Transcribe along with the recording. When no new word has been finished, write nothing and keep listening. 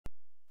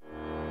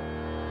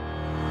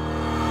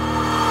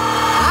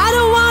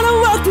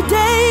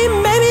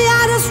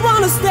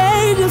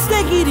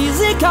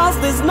cause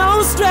there's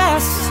no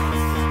stress.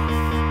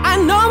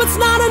 I know it's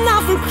not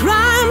enough for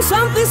crime,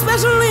 something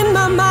special in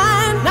my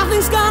mind.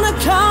 Nothing's gonna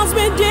cause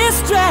me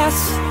distress.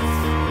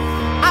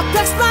 I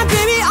text my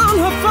baby on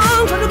her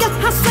phone, trying to get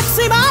her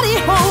sexy body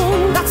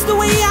home. That's the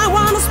way I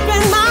wanna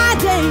spend my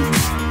day.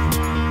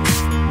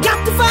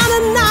 Got to find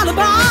an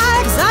alibi,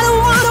 cause I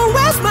don't wanna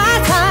waste my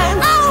time.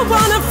 I don't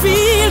wanna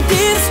feel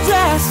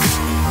distressed.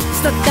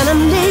 Stuck and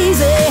I'm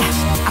lazy,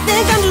 I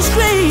think I'm just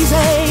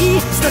crazy.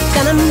 Stuck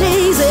and I'm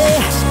lazy,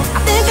 I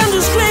think I'm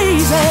just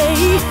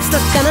crazy.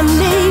 Stuck and I'm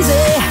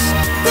lazy,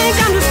 think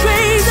I'm just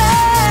crazy.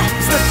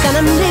 Stuck and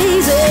I'm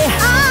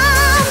lazy.